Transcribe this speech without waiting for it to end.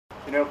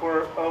You know,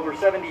 for over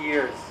 70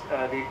 years,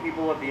 the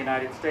people of the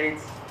United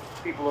States,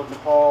 people of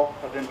Nepal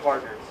have been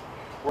partners,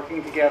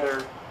 working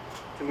together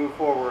to move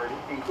forward,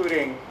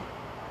 including,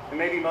 and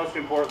maybe most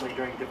importantly,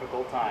 during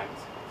difficult times.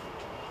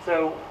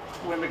 So,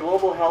 when the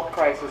global health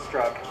crisis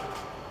struck,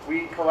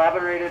 we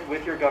collaborated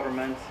with your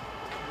government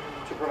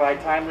to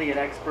provide timely and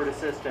expert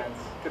assistance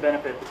to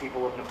benefit the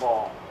people of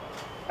Nepal.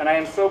 And I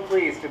am so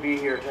pleased to be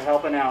here to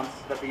help announce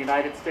that the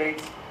United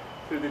States,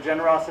 through the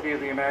generosity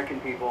of the American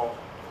people,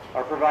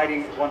 are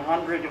providing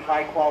 100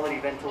 high-quality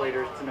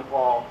ventilators to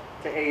Nepal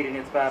to aid in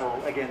its battle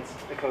against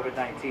the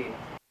COVID-19.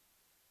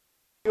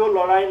 यो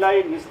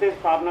लडाईंलाई निस्तेज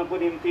पार्नको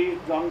निम्ति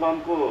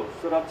जनधनको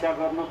सुरक्षा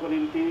गर्नको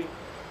निम्ति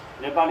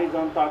नेपाली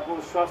जनताको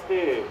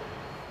स्वास्थ्य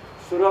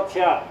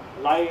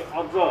सुरक्षालाई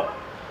अझ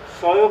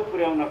सहयोग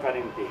पुर्याउनका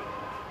निम्ति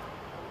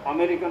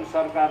अमेरिकन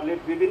सरकारले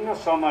विभिन्न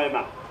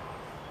समयमा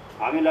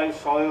हामीलाई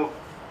सहयोग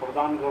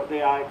प्रदान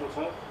गर्दै आएको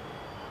छ।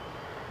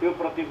 त्यो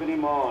प्रति पनि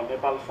म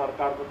नेपाल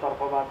सरकारको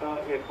तर्फबाट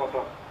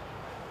एकपटक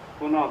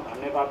पुनः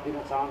धन्यवाद दिन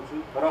चाहन्छु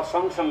र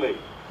सँगसँगै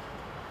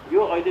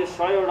यो अहिले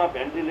 100 वटा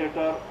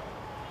भेन्टिलेटर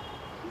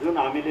जुन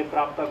हामीले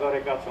प्राप्त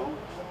गरेका छौं,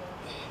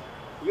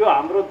 यो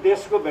हाम्रो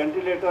देशको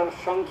भेन्टिलेटर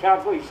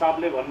संख्याको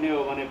हिसाबले भन्ने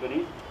हो भने पनि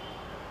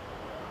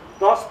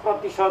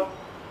 10%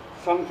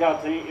 संख्या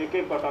चाहिँ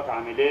एकैपटक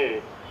हामीले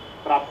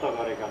प्राप्त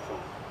गरेका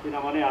छौं।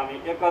 किनभने हामी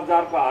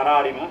 1000 को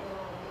हाराहारीमा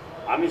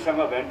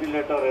हामीसँग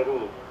भेन्टिलेटरहरू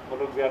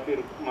मुलुकव्यापी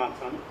रूपमा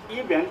छन्।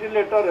 यी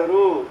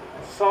भेन्टिलेटरहरू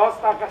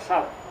सहजताका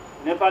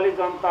साथ नेपाली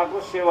जनताको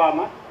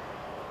सेवामा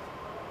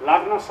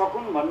लाग्न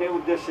सकुन् भन्ने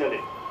उद्देश्यले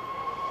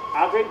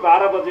आजै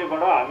 12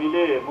 बजेबाट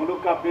हामीले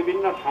मुलुकका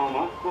विभिन्न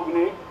ठाउँमा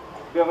पुग्ने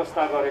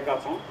व्यवस्था गरेका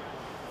छौं।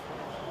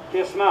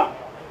 त्यसमा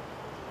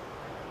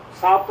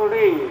 7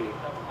 वटै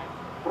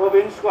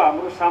प्रोभिन्सको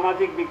हाम्रो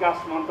सामाजिक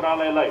विकास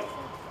मन्त्रालयलाई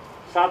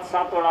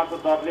 7 वटाको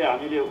दरले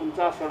हामीले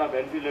 49 वटा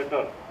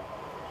भेन्टिलेटर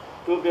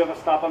त्यो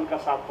व्यवस्थापनका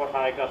साथ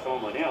पठाएका छौं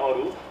भने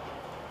अरु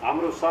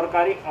हाम्रो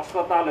सरकारी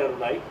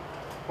अस्पतालहरूलाई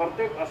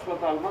प्रत्येक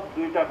अस्पतालमा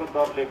 2 टाको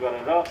दरले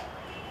गरेर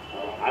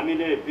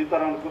हामीले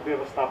वितरणको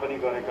व्यवस्था पनि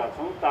गरेका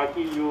छौं,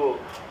 ताकि यो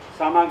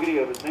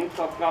सामग्रीहरू चाहिँ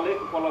तत्कालै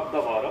उपलब्ध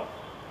भएर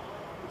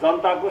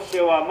जनताको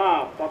सेवामा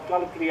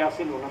तत्काल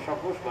क्रियाशील हुन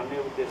सकोस् भन्ने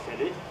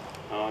उद्देश्यले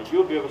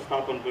यो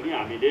व्यवस्थापन पनि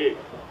हामीले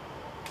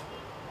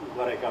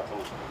गरेका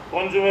छौं।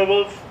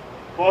 Consumables,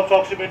 pulse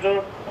oximeter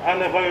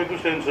and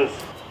FiO2 sensors.